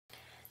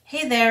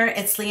Hey there,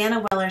 it's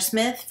Leanna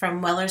Weller-Smith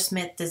from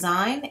Weller-Smith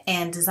Design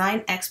and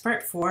design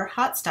expert for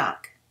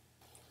Haute.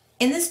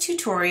 In this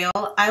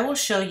tutorial, I will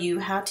show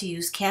you how to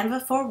use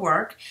Canva for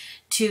Work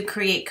to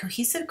create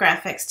cohesive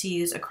graphics to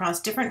use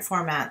across different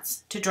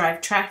formats to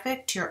drive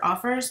traffic to your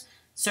offers,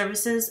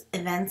 services,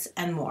 events,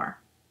 and more.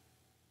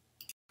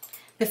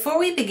 Before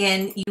we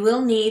begin, you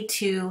will need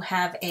to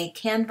have a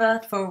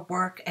Canva for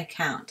Work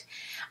account.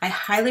 I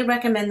highly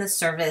recommend this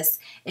service.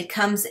 It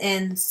comes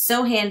in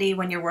so handy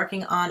when you're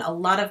working on a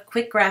lot of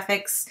quick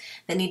graphics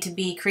that need to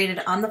be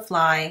created on the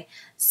fly,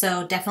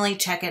 so definitely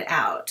check it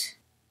out.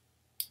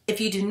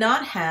 If you do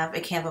not have a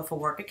Canva for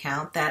Work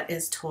account, that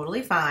is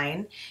totally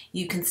fine.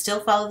 You can still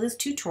follow this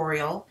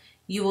tutorial.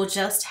 You will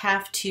just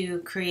have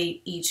to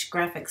create each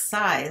graphic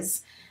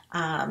size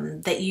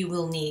that you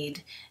will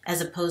need,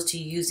 as opposed to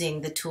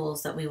using the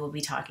tools that we will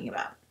be talking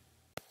about.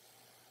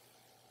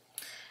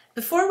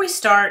 Before we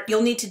start,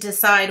 you'll need to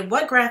decide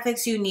what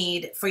graphics you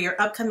need for your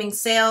upcoming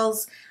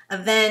sales,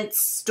 events,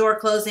 store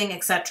closing,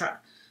 etc.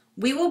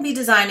 We will be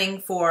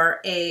designing for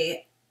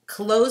a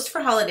closed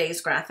for holidays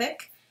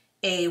graphic,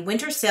 a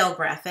winter sale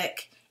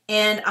graphic,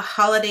 and a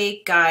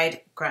holiday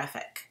guide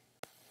graphic.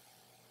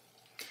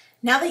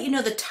 Now that you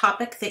know the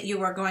topic that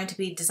you are going to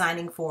be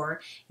designing for,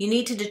 you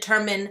need to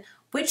determine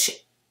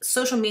which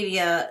social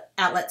media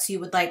outlets you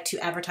would like to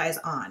advertise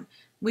on.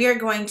 We are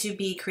going to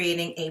be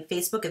creating a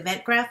Facebook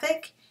event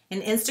graphic,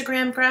 an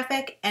Instagram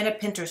graphic, and a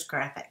Pinterest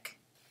graphic.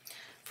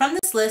 From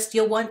this list,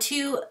 you'll want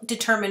to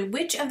determine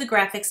which of the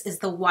graphics is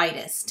the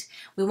widest.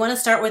 We want to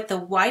start with the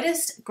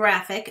widest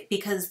graphic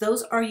because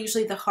those are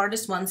usually the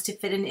hardest ones to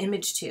fit an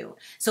image to.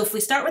 So if we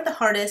start with the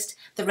hardest,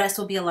 the rest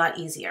will be a lot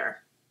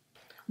easier.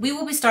 We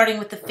will be starting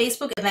with the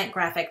Facebook event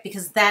graphic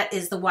because that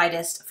is the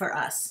widest for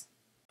us.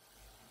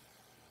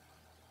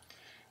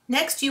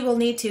 Next, you will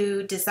need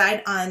to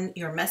decide on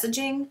your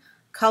messaging,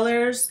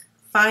 colors,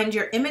 find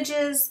your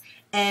images,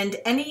 and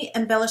any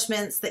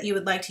embellishments that you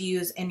would like to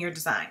use in your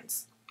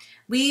designs.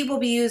 We will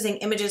be using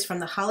images from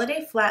the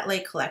Holiday Flat Lay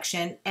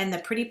collection and the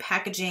Pretty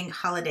Packaging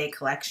Holiday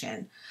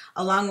collection,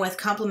 along with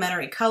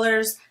complementary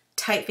colors,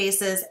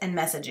 typefaces, and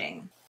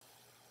messaging.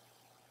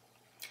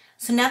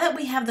 So now that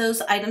we have those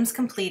items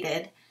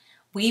completed,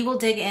 we will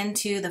dig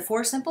into the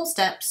 4 simple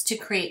steps to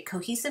create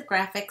cohesive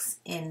graphics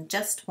in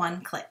just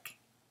one click.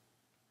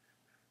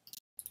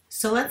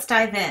 So let's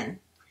dive in.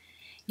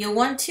 You'll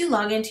want to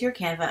log into your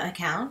Canva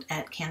account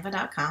at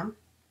canva.com,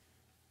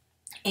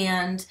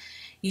 and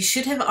you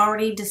should have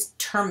already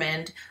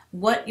determined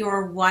what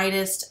your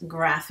widest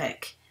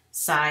graphic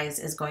size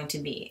is going to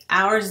be.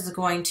 Ours is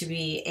going to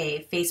be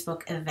a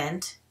Facebook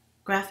event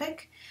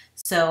graphic,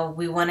 so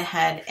we went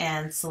ahead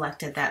and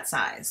selected that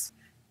size.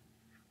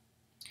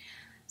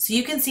 So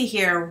you can see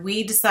here,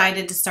 we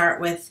decided to start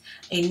with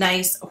a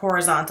nice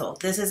horizontal.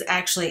 This is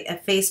actually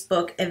a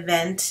Facebook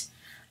event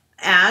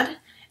ad,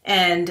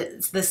 and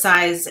the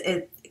size,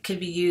 it could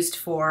be used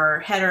for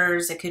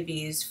headers, it could be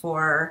used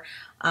for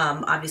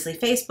obviously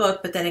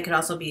Facebook, but then it could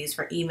also be used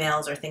for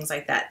emails or things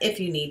like that if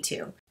you need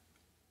to.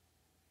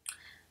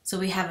 So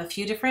we have a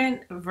few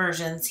different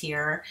versions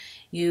here.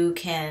 You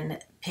can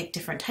pick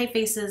different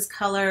typefaces,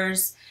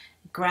 colors,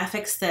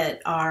 graphics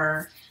that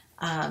are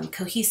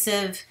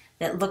cohesive,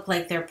 that look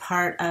like they're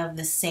part of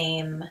the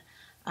same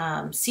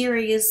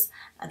series.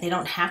 They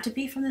don't have to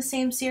be from the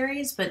same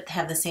series, but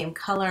have the same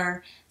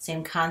color,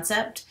 same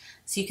concept.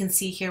 So you can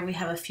see here we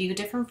have a few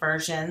different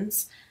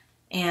versions,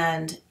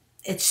 and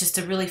it's just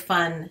a really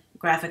fun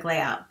graphic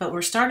layout. But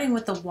we're starting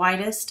with the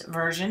widest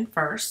version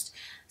first,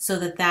 so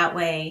that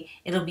way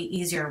it'll be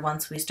easier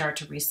once we start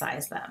to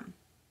resize them.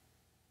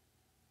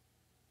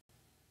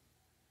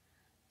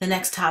 The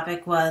next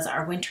topic was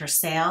our winter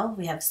sale.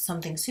 We have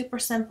something super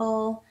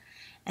simple.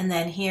 And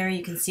then here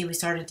you can see we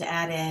started to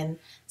add in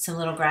some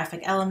little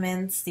graphic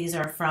elements. These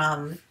are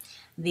from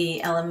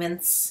the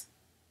elements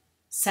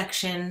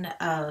section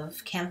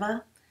of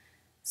Canva.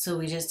 So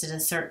we just did a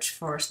search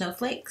for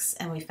snowflakes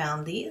and we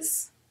found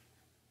these.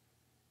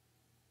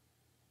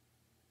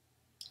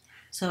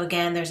 So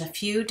again, there's a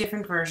few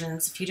different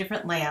versions, a few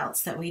different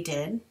layouts that we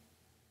did.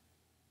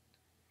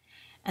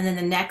 And then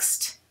the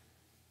next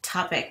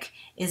topic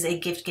is a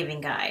gift giving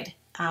guide.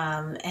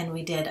 And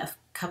we did a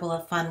couple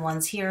of fun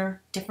ones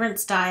here, different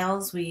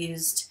styles. We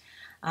used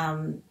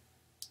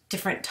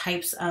different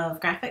types of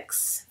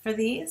graphics for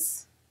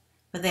these,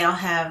 but they all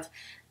have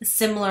a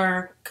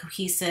similar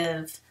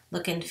cohesive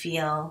look and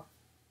feel.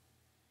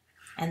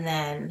 And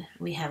then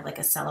we have like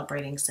a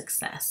celebrating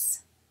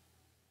success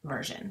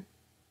version.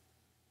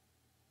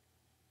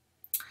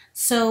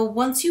 So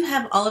once you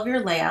have all of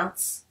your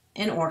layouts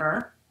in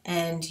order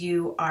and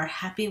you are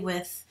happy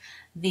with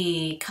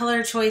the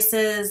color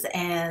choices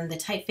and the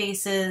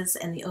typefaces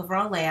and the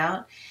overall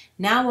layout,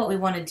 now what we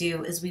want to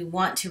do is we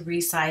want to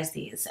resize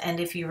these. And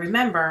if you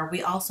remember,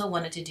 we also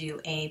wanted to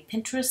do a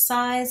Pinterest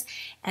size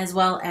as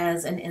well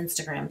as an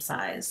Instagram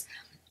size.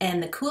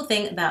 And the cool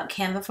thing about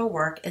Canva for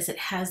Work is it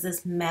has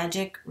this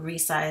magic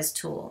resize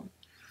tool.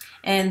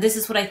 And this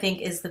is what I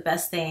think is the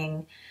best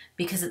thing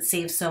because it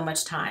saves so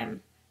much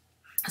time.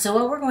 So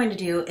what we're going to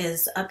do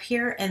is up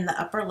here in the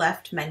upper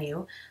left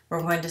menu,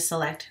 we're going to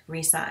select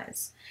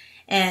resize.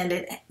 And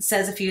it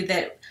says a few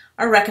that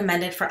are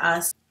recommended for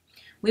us.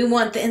 We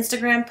want the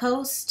Instagram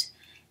post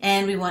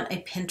and we want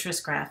a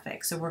Pinterest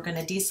graphic. So we're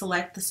going to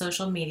deselect the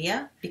social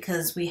media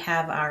because we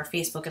have our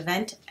Facebook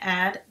event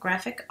ad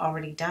graphic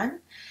already done.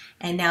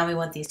 And now we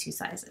want these two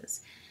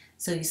sizes.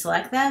 So you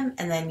select them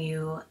and then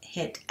you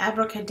hit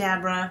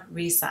abracadabra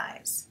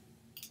resize.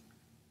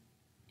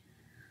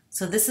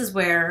 So this is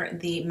where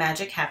the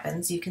magic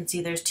happens. You can see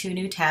there's two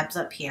new tabs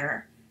up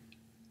here.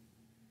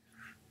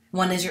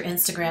 One is your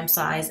Instagram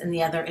size and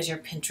the other is your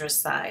Pinterest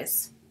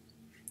size.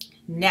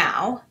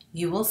 Now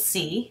you will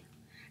see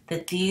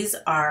that these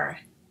are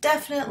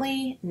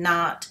definitely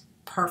not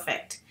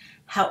perfect.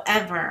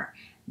 However,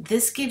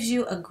 this gives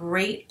you a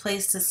great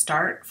place to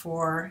start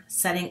for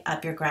setting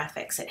up your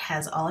graphics. It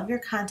has all of your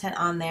content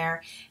on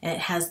there and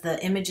it has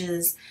the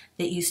images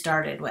that you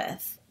started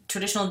with.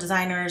 Traditional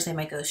designers, they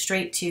might go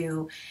straight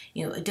to,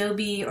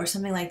 Adobe or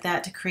something like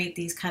that to create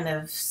these kind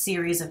of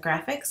series of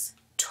graphics.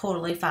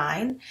 Totally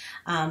fine.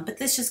 But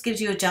this just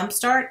gives you a jump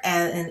start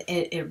and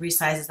it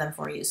resizes them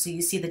for you. So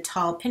you see the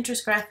tall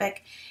Pinterest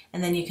graphic,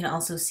 and then you can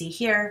also see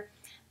here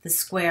the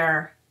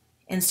square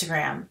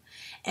Instagram.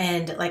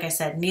 And like I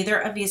said, neither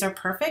of these are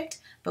perfect,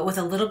 but with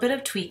a little bit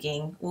of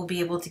tweaking, we'll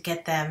be able to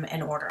get them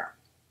in order.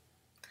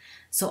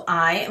 So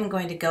I am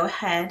going to go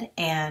ahead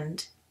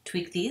and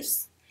tweak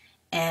these,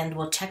 and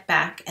we'll check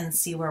back and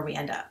see where we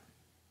end up.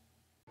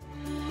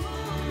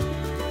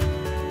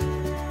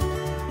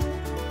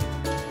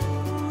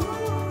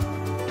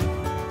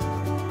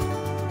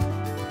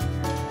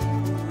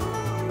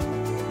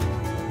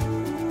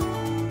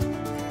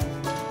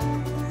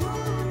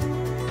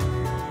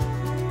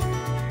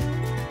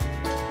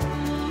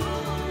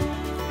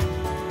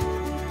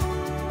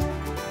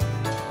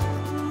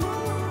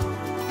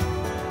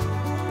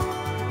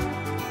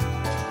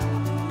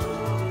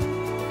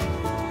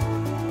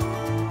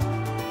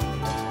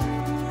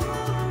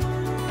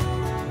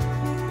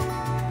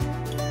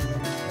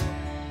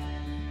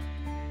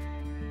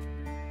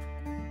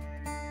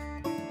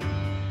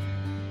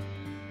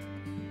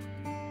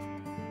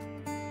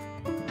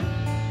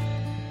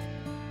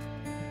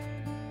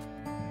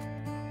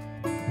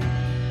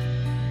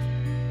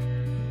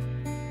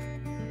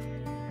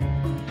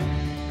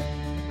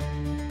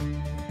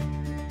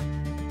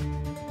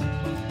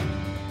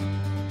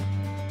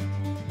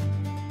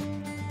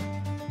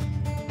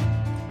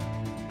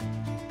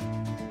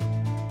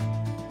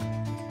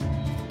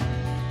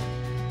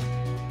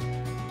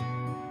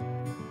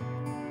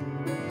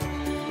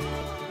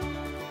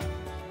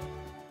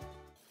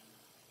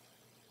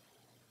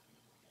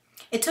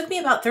 It took me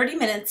about 30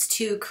 minutes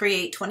to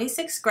create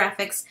 26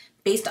 graphics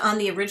based on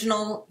the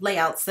original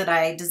layouts that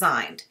I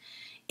designed.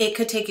 It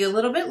could take you a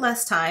little bit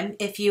less time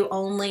if you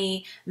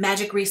only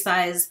magic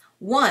resize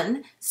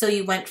one, so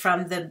you went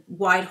from the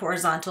wide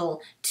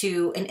horizontal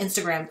to an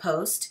Instagram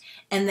post,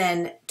 and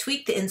then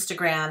tweaked the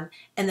Instagram,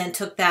 and then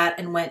took that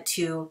and went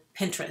to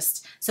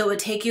Pinterest. So it would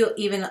take you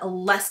even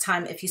less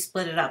time if you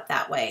split it up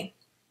that way.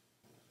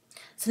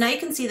 So now you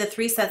can see the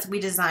three sets we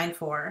designed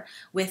for,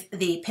 with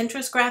the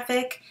Pinterest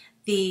graphic,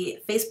 the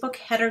Facebook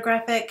header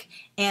graphic,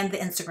 and the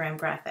Instagram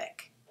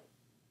graphic.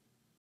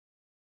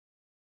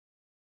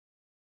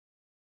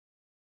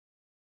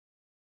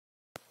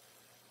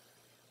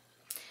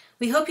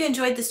 We hope you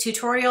enjoyed this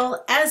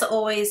tutorial. As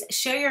always,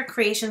 share your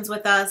creations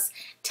with us.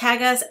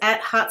 Tag us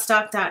at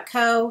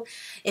hotstock.co.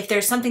 If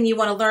there's something you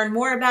want to learn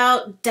more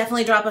about,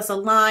 definitely drop us a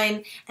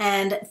line.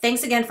 And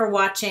thanks again for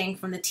watching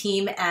from the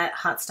team at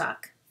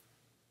Haute.